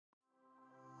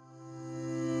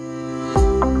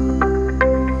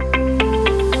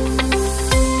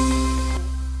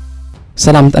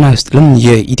ሰላም ጤና ይስጥልን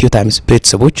የኢትዮ ታይምስ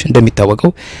ቤተሰቦች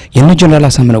እንደሚታወቀው የነ ጀነራል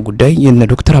አሳምነው ጉዳይ የነ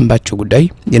ዶክተር አምባቸው ጉዳይ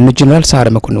የነ ጀነራል ሳረ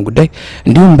መኮንን ጉዳይ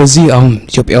እንዲሁም በዚህ አሁን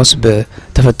ኢትዮጵያ ውስጥ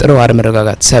በተፈጠረው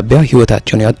አለመረጋጋት ሳቢያ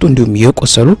ህይወታቸውን ያጡ እንዲሁም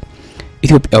የቆሰሉ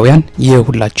ኢትዮጵያውያን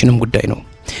የሁላችንም ጉዳይ ነው።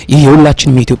 ይህ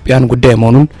የሁላችንም የኢትዮጵያን ጉዳይ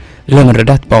መሆኑን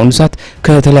ለመረዳት በአሁኑ ሰዓት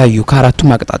ከተለያዩ ከአራቱ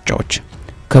አቅጣጫዎች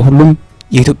ከሁሉም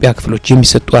የኢትዮጵያ ክፍሎች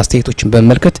የሚሰጡ አስተያየቶችን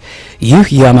በመመልከት ይህ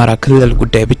የአማራ ክልል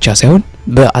ጉዳይ ብቻ ሳይሆን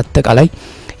በአጠቃላይ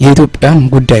የኢትዮጵያን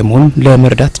ጉዳይ መሆኑን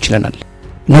ለመረዳት ይችላል።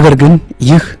 ነገር ግን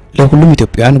ይህ ለሁሉም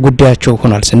ኢትዮጵያውያን ጉዳያቸው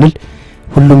ሆኗል ስንል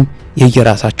ሁሉም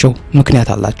የየራሳቸው ምክንያት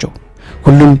አላቸው።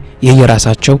 ሁሉም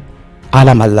የየራሳቸው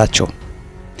ዓላማ አላቸው።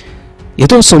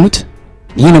 የተወሰኑት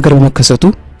ይህ ነገር በመከሰቱ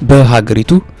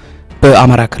በሀገሪቱ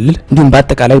በአማራ ክልል እንዲሁም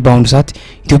በአጠቃላይ በአሁኑ ሰዓት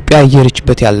ኢትዮጵያ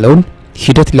እየሄደችበት ያለውን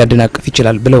ሂደት ሊያደናቅፍ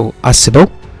ይችላል ብለው አስበው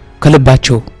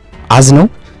ከልባቸው አዝነው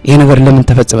ይሄ ነገር ለምን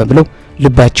ተፈጸመ ብለው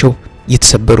ልባቸው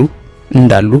የተሰበሩ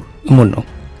እንዳሉ እሙን ነው።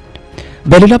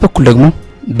 በሌላ በኩል ደግሞ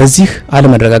በዚህ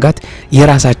አለመረጋጋት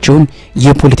የራሳቸውን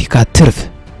የፖለቲካ ትርፍ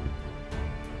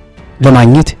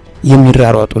ለማግኘት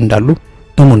የሚራሯጡ እንዳሉ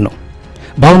እሙን ነው።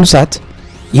 በአሁኑ ሰዓት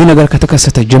ይህ ነገር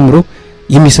ከተከሰተ ጀምሮ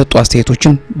የሚሰጡ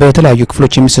አስተያየቶችን በተለያዩ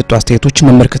ክፍሎች የሚሰጡ አስተያየቶችን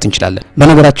መመልከት እንችላለን።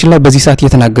 በነገራችን ላይ በዚህ ሰዓት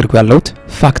እየተናገርኩ ያለሁት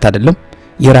ፋክት አይደለም፣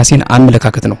 የራሴን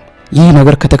አመለካከት ነው። ይህ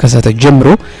ነገር ከተከሰተ ጀምሮ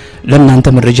ለእናንተ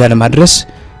መረጃ ለማድረስ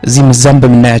እዚህ መዛም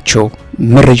በመናያቸው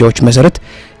መረጃዎች መሰረት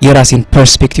የራሴን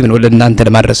ፐርስፔክቲቭ ነው ለእናንተ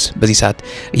ለማድረስ በዚህ ሰዓት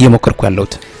እየሞከርኩ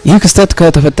ያለሁት። ይህ ክስተት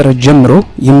ከተፈጠረ ጀምሮ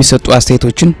የሚሰጡ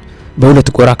አስተያየቶችን በሁለት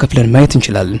ጎራ ከፍለን ማየት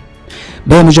እንችላለን።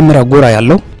 በመጀመሪያ ጎራ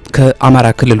ያለው ከአማራ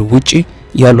ክልል ውጪ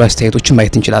ያሉ አስተያየቶችን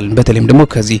ማየት እንችላለን። በተለይም ደግሞ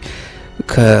ከዚህ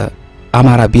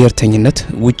ከአማራ ብሔርተኝነት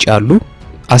ውጪ ያሉ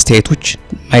አስተያየቶች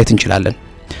ማየት እንችላለን።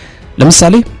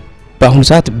 ለምሳሌ በአሁኑ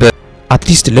ሰዓት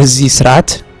በአትሊስት ለዚህ ስርዓት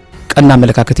ቀና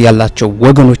አመለካከት ያላቸው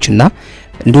ወገኖችና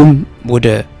እንዲሁም ወደ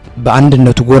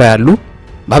በአንድነቱ ጎራ ያሉ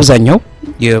በአብዛኛው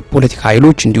የፖለቲካ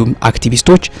ኃይሎች እንዲሁም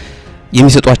አክቲቪስቶች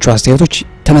የሚሰጧቸው አስተያየቶች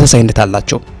ተመሳሳይነት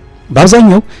አላቸው።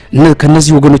 በአብዛኛው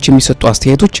ከነዚህ ወገኖች የሚሰጡ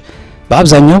አስተያየቶች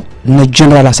በአብዛኛው እነ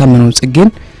ጀነራል አሳምነው ጽጌን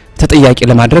ተጠያቂ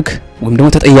ለማድረግ ወይም ደግሞ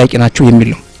ተጠያቂ ናቸው የሚል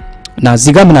ነው። እና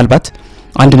እዚህ ጋር ምናልባት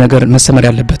አንድ ነገር መሰመር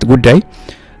ያለበት ጉዳይ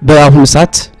በአሁኑ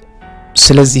ሰዓት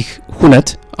ስለዚህ ሁነት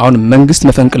አሁን መንግስት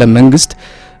መፈንቅለ መንግስት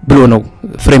ብሎ ነው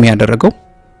ፍሬም ያደረገው።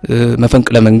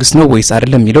 መፈንቅለ መንግስት ነው ወይስ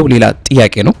አይደለም የሚለው ሌላ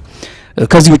ጥያቄ ነው።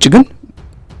 ከዚህ ውጪ ግን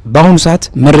በአሁኑ ሰዓት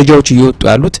መረጃዎች እየወጡ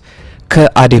ያሉት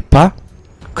ከአዴፓ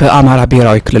ከአማራ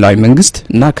ብሔራዊ ክልላዊ መንግስት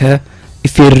እና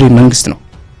ከኢፌዴሪ መንግስት ነው።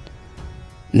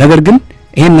 ነገር ግን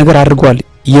ይሄን ነገር አድርጓል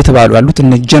እየተባሉ ያሉት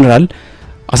እነ ጀነራል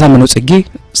አሳምነው ጽጌ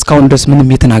እስካሁን ድረስ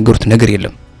ምንም የተናገሩት ነገር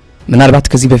የለም። ምናልባት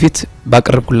ከዚህ በፊት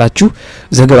ባቀረብኩላችሁ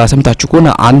ዘገባ ሰምታችሁ ከሆነ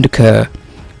አንድ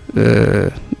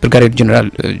ብርጋዴር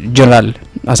ጀነራል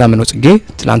አሳምነው ጽጌ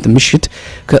ትላንት ምሽት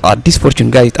ከአዲስ ፎርቹን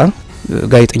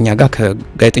ጋዜጠኛ ጋር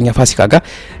ከጋዜጠኛ ፋሲካ ጋር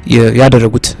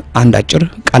ያደረጉት አንድ አጭር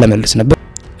ቃለ መልስ ነበር።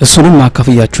 እሱንም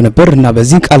ማካፈያችሁ ነበር እና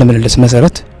በዚህ ቃለ መልስ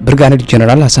መሰረት ብርጋዴር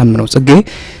ጀነራል አሳምነው ጽጌ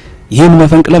ይህን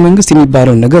መፈንቅለ መንግስት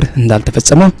የሚባለው ነገር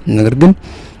እንዳልተፈጸመ ነገር ግን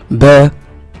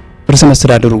በርዕሰ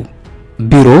መስተዳድሩ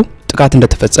ቢሮ ጥቃት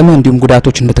እንደተፈጸመ እንዲሁም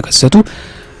ጉዳቶች እንደተከሰቱ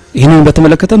ይህንን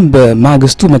በተመለከተም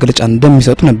በማግስቱ መግለጫ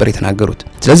እንደሚሰጡ ነበር የተናገሩት።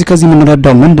 ስለዚህ ከዚህ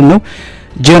የምንረዳው ምንድነው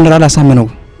ጀነራል አሳምነው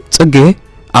ጽጌ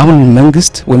አሁን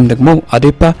መንግስት ወይም ደግሞ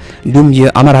አዴፓ እንዲሁም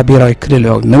የአማራ ብሔራዊ ክልላዊ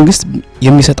መንግስት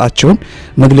የሚሰጣቸውን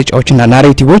መግለጫዎችና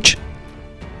ናሬቲቮች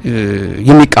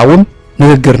የሚቃወም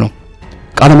ንግግር ነው፣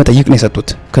 ቃለ መጠይቅ ነው የሰጡት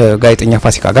ከጋዜጠኛ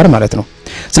ፋሲካ ጋር ማለት ነው።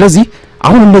 ስለዚህ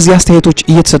አሁን እነዚህ አስተያየቶች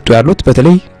እየተሰጡ ያሉት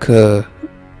በተለይ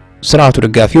ከስርዓቱ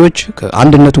ደጋፊዎች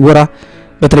ከአንድነቱ ጎራ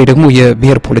በተለይ ደግሞ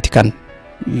የብሔር ፖለቲካን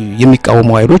የሚቃወሙ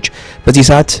ኃይሎች በዚህ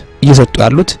ሰዓት እየሰጡ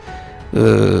ያሉት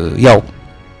ያው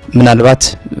ምናልባት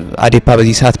አዴፓ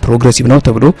በዚህ ሰዓት ፕሮግሬሲቭ ነው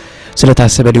ተብሎ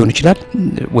ስለታሰበ ሊሆን ይችላል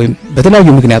ወይም በተለያዩ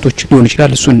ምክንያቶች ሊሆን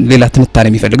ይችላል። እሱን ሌላ ትንታኔ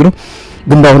የሚፈልግ ነው።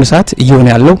 ግን በአሁኑ ሰዓት እየሆነ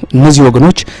ያለው እነዚህ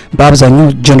ወገኖች በአብዛኛው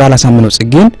ጀነራል አሳምነው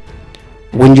ጽጌን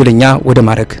ወንጀለኛ ወደ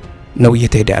ማድረግ ነው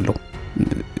እየተሄደ ያለው።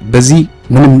 በዚህ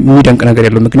ምንም የሚደንቅ ነገር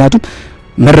የለው። ምክንያቱም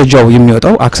መረጃው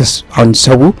የሚወጣው አክሰስ አሁን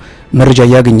ሰው መረጃ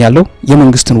ያገኛለው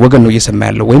የመንግስትን ወገን ነው እየሰማ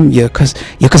ያለው ወይም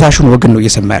የከሳሹን ወገን ነው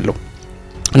እየሰማ ያለው።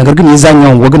 ነገር ግን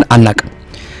የዛኛውን ወገን አናቀም።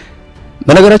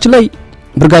 በነገራችን ላይ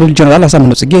ብርጋዴር ጀነራል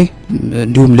አሳምነው ጽጌ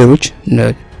እንዲሁም ሌሎች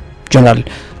ጀነራል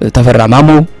ተፈራ ማሞ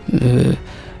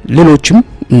ሌሎችም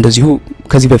እንደዚሁ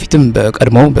ከዚህ በፊትም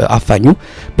በቀድሞው በአፋኙ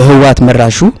በህዋት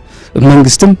መራሹ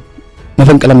መንግስትም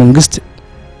መፈንቅለ መንግስት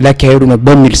ላካሄዱ ነው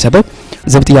በሚል ሰበብ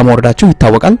ዘብጥያ ማውረዳቸው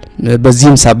ይታወቃል።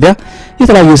 በዚህም ሳቢያ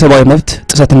የተለያዩ ሰብአዊ መብት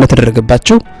ጥሰት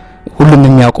እንደተደረገባቸው ሁሉም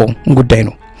የሚያውቀው ጉዳይ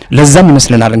ነው። ለዛም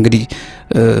ይመስለናል እንግዲህ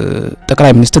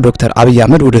ጠቅላይ ሚኒስትር ዶክተር አብይ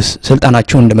አህመድ ወደ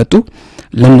ስልጣናቸው እንደመጡ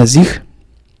ለነዚህ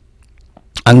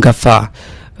አንጋፋ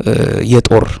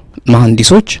የጦር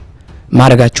መሐንዲሶች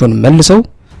ማረጋቸውን መልሰው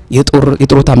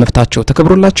የጦርታ መብታቸው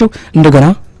ተከብሮላቸው እንደገና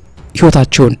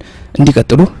ህይወታቸውን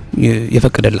እንዲቀጥሉ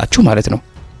የፈቀደላቸው ማለት ነው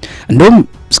እንደውም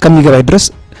እስከሚገባይ ድረስ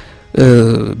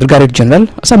ብርጋዴር ጀነራል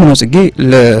አሳምነው ጽጌ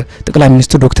ለጠቅላይ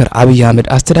ሚኒስትር ዶክተር አብይ አህመድ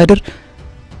አስተዳደር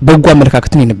በጎ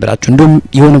አመለካከትን የነበራቸው እንደውም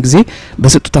የሆነ ጊዜ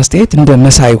በሰጡት አስተያየት እንደ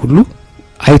መሳይ ሁሉ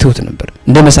አይተውት ነበር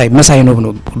እንደ መሳይ ነው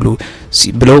ሁሉ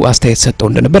ብለው አስተያየት ሰጠው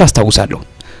እንደነበር አስታውሳለሁ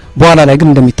በኋላ ላይ ግን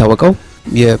እንደሚታወቀው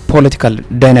የፖለቲካል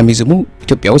ዳይናሚዝሙ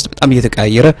ኢትዮጵያ ውስጥ በጣም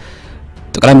እየተቀያየረ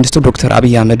ጠቅላይ ሚኒስትር ዶክተር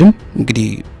አብይ አህመድም እንግዲህ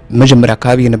መጀመሪያ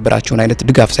አካባቢ የነበራቸው አይነት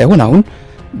ድጋፍ ሳይሆን አሁን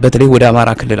በተለይ ወደ አማራ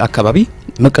ክልል አካባቢ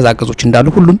መቀዛቀዞች እንዳሉ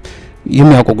ሁሉም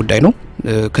የሚያውቀው ጉዳይ ነው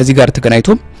ከዚህ ጋር ተገናኝቶ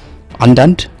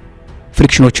አንዳንድ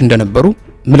ፍሪክሽኖች እንደነበሩ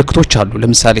ምልክቶች አሉ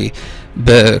ለምሳሌ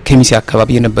በኬሚሲ አካባቢ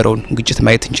የነበረውን ግጭት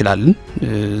ማየት እንችላለን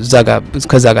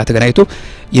ከዛ ጋር ተገናኝቶ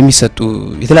የሚሰጡ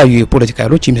የተለያዩ የፖለቲካ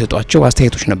ኃይሎች የሚሰጧቸው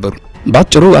አስተያየቶች ነበሩ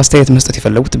ባጭሩ አስተያየት መስጠት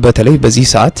የፈለጉት በተለይ በዚህ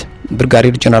ሰዓት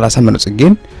ብርጋዴር ጀነራል አሳምነው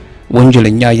ጽጌን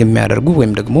ወንጀለኛ የሚያደርጉ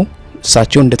ወይም ደግሞ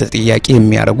እሳቸው እንደተጠያቂ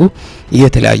የሚያደርጉ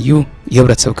የተለያዩ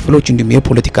የህብረተሰብ ክፍሎች እንዲሁም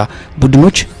የፖለቲካ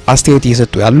ቡድኖች አስተያየት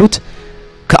እየሰጡ ያሉት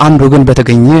ከአንድ ወገን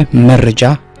በተገኘ መረጃ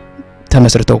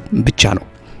ተመስርተው ብቻ ነው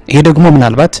ይሄ ደግሞ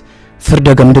ምናልባት ፍርደ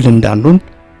ገምድል እንዳንዱን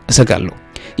እሰጋለሁ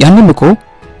ያንን እኮ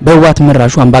በህወሓት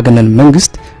መራሹ አምባገነን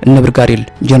መንግስት እነ ብርጋዴር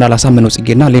ጀነራል አሳምነው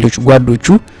ጽጌና ሌሎች ጓዶቹ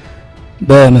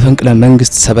በመፈንቅለ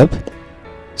መንግስት ሰበብ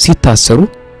ሲታሰሩ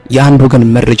የአንድ ወገን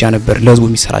መረጃ ነበር ለህዝቡ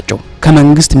የሚሰራጨው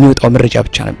ከመንግስት የሚወጣው መረጃ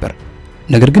ብቻ ነበር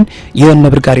ነገር ግን የነ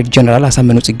ብርጋዴር ጀነራል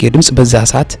አሳምነው ጽጌ ድምጽ በዛ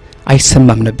ሰዓት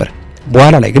አይሰማም ነበር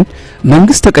በኋላ ላይ ግን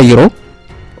መንግስት ተቀይሮ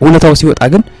እውነታው ሲወጣ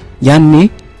ግን ያኔ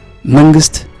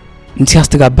መንግስት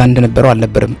ሲያስተጋባ እንደነበረው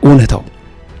አልነበረም እውነታው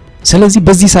ስለዚህ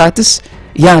በዚህ ሰዓትስ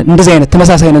ያ እንደዚህ አይነት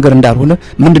ተመሳሳይ ነገር እንዳልሆነ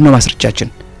ምንድነው ማስረጃችን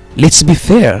ሌትስ ቢ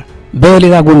ፌር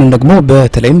በሌላ ጎን ደግሞ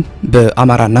በተለይም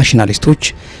በአማራ ናሽናሊስቶች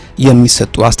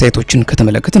የሚሰጡ አስተያየቶችን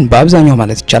ከተመለከትን በአብዛኛው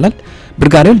ማለት ይቻላል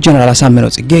ብርጋዴር ጀነራል አሳምነው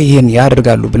ጽጌ ይሄን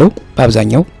ያደርጋሉ ብለው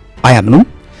በአብዛኛው አያምኑም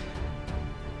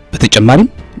በተጨማሪም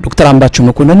ዶክተር አምባቸው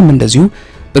መኮንንም እንደዚሁ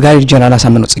ብርጋዴር ጀነራል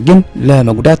አሳምነው ጽጌን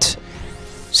ለመጉዳት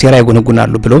ሴራ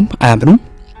ይጎነጉናሉ ብለውም አያምኑም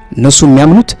እነሱ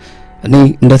የሚያምኑት እኔ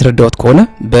እንደተረዳሁት ከሆነ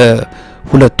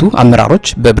በሁለቱ አመራሮች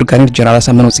በብርጋዴር ጀነራል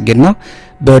አሳምነው ጽጌና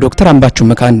በዶክተር አምባቸው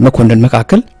መኮንን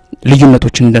መካከል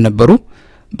ልዩነቶች እንደነበሩ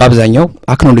በአብዛኛው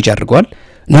አክኖሎጂ አድርገዋል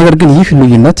ነገር ግን ይህ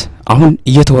ልዩነት አሁን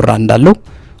እየተወራ እንዳለው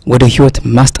ወደ ህይወት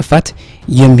ማስጠፋት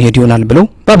የሚሄድ ይሆናል ብለው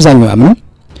በአብዛኛው ያምኑ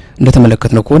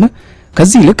እንደተመለከትነው ከሆነ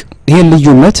ከዚህ ይልቅ ይሄ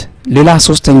ልዩነት ሌላ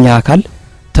ሶስተኛ አካል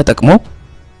ተጠቅሞ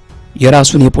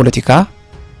የራሱን የፖለቲካ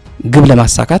ግብ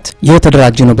ለማሳካት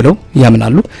የተደራጀ ነው ብለው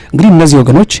ያምናሉ እንግዲህ እነዚህ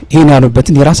ወገኖች ይሄን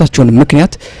ያሉበትን የራሳቸውን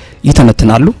ምክንያት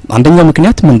ይተነትናሉ አንደኛው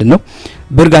ምክንያት ምንድነው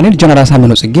ብርጋዴር ጀነራል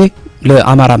አሳምነው ጽጌ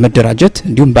ለአማራ መደራጀት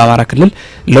እንዲሁም በአማራ ክልል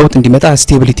ለውጥ እንዲመጣ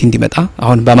ስቴቢሊቲ እንዲመጣ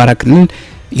አሁን በአማራ ክልል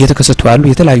እየተከሰቱ ያሉ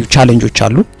የተለያዩ ቻሌንጆች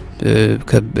አሉ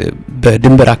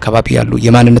በድንበር አካባቢ ያሉ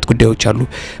የማንነት ጉዳዮች አሉ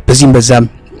በዚህም በዛም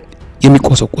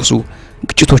የሚቆሰቆሱ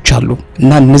ግጭቶች አሉ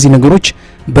እና እነዚህ ነገሮች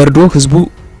በርዶ ህዝቡ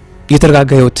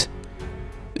የተረጋጋ ህይወት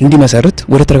እንዲመሰርት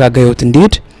ወደ ተረጋጋ ህይወት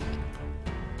እንዲሄድ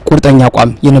ቁርጠኛ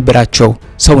አቋም የነበራቸው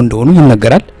ሰው እንደሆኑ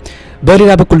ይነገራል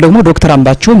በሌላ በኩል ደግሞ ዶክተር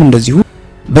አምባቸውም እንደዚሁ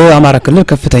በአማራ ክልል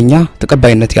ከፍተኛ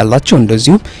ተቀባይነት ያላቸው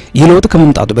እንደዚሁ የለውጥ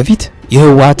ከመምጣቱ በፊት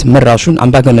የህወሓት መራሹን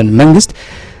አምባገነን መንግስት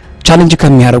ቻሌንጅ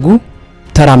ከሚያደርጉ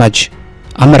ተራማጅ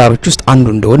አመራሮች ውስጥ አንዱ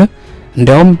እንደሆነ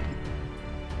እንዲያውም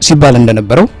ሲባል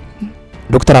እንደነበረው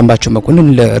ዶክተር አምባቸው መኮንን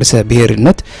ለርዕሰ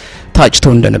ብሔርነት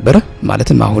ታጭተው እንደነበረ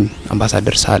ማለትም አሁን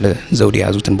አምባሳደር ሳለ ዘውዴ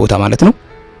ያዙትን ቦታ ማለት ነው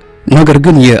ነገር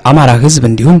ግን የአማራ ህዝብ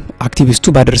እንዲሁም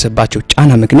አክቲቪስቱ ባደረሰባቸው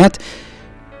ጫና ምክንያት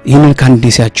ይህንን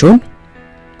ካንዲዴሲያቸውን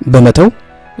በመተው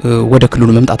ወደ ክልሉ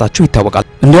መምጣታቸው ይታወቃል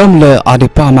እንዲያውም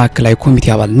ለአዴፓ ማዕከላዊ ኮሚቴ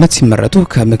አባልነት ሲመረጡ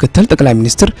ከምክትል ጠቅላይ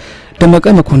ሚኒስትር ደመቀ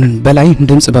መኮንን በላይ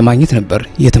ድምጽ በማግኘት ነበር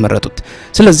የተመረጡት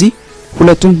ስለዚህ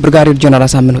ሁለቱም ብርጋዴር ጀነራል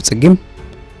አሳምነው ጽጌም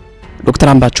ዶክተር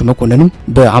አምባቸው መኮንንም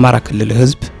በአማራ ክልል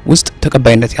ህዝብ ውስጥ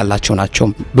ተቀባይነት ያላቸው ናቸው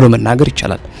ብሎ መናገር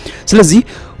ይቻላል ስለዚህ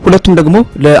ሁለቱም ደግሞ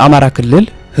ለአማራ ክልል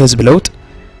ህዝብ ለውጥ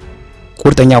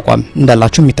ቁርጠኛ አቋም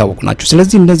እንዳላቸው የሚታወቁ ናቸው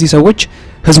ስለዚህ እነዚህ ሰዎች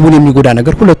ህዝቡን የሚጎዳ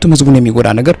ነገር ሁለቱም ህዝቡን የሚጎዳ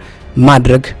ነገር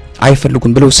ማድረግ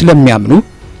አይፈልጉም ብለው ስለሚያምኑ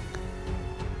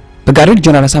ብርጋዴር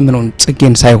ጀነራል አሳምነው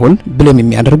ጽጌን ሳይሆን ብለም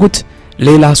የሚያደርጉት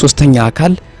ሌላ ሶስተኛ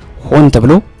አካል ሆን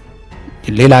ተብሎ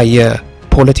ሌላ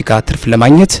የፖለቲካ ትርፍ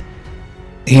ለማግኘት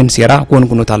ይሄን ሴራ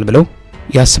ጎንጉኖታል ብለው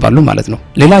ያስባሉ ማለት ነው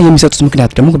ሌላ የሚሰጡት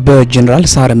ምክንያት ደግሞ በጀነራል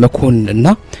ሳረ መኮንንና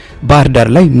ባህር ዳር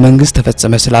ላይ መንግስት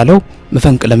ተፈጸመ ስላለው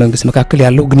መፈንቅለ መንግስት መካከል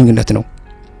ያለው ግንኙነት ነው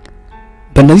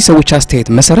በእነዚህ ሰዎች አስተያየት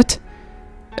መሰረት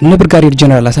እነ ብርጋዴር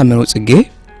ጀነራል አሳምነው ጽጌ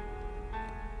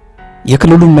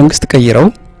የክልሉን መንግስት ቀይረው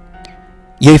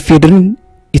የኢፌድሪን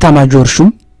ኢታማጆር ሹም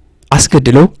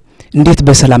አስገድለው እንዴት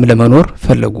በሰላም ለመኖር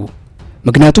ፈለጉ?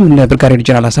 ምክንያቱም እነ ብርጋዴር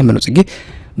ጀነራል አሳምነው ጽጌ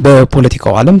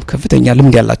በፖለቲካው ዓለም ከፍተኛ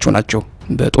ልምድ ያላቸው ናቸው።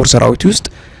 በጦር ሰራዊት ውስጥ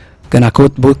ገና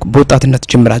በወጣትነት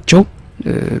ጀምራቸው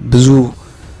ብዙ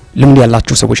ልምድ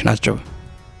ያላቸው ሰዎች ናቸው።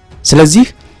 ስለዚህ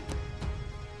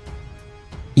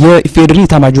የኢፌድሪ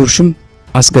ኤታማዦር ሹም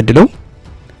አስገድለው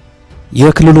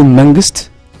የክልሉ መንግስት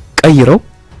ቀይረው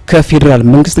ከፌደራል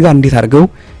መንግስት ጋር እንዴት አድርገው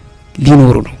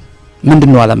ሊኖሩ ነው?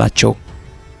 ምንድነው ዓላማቸው?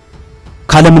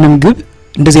 ካለምንም ግብ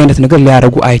እንደዚህ አይነት ነገር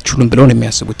ሊያደርጉ አይችሉም ብለው ነው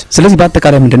የሚያስቡት። ስለዚህ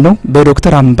በአጠቃላይ ምንድነው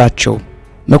በዶክተር አምባቸው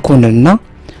መኮንንና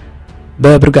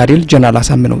በብርጋዴር ጀነራል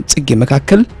አሳምነው ጽጌ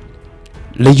መካከል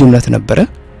ልዩነት ነበረ።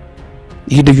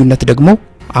 ይህ ልዩነት ደግሞ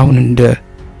አሁን እንደ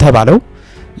ተባለው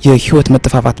የህይወት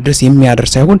መጥፋፋት ድረስ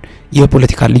የሚያደርስ ሳይሆን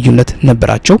የፖለቲካ ልዩነት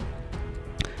ነበራቸው።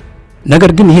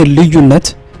 ነገር ግን ይሄ ልዩነት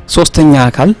ሶስተኛ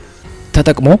አካል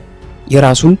ተጠቅሞ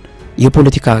የራሱን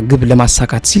የፖለቲካ ግብ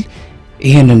ለማሳካት ሲል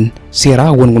ይሄንን ሴራ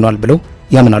ወንጉኗል ብለው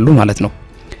ያምናሉ ማለት ነው።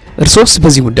 እርሶስ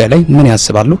በዚህ ጉዳይ ላይ ምን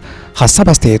ያስባሉ? ሐሳብ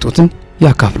አስተያየቶትን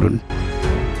ያካፍሉን።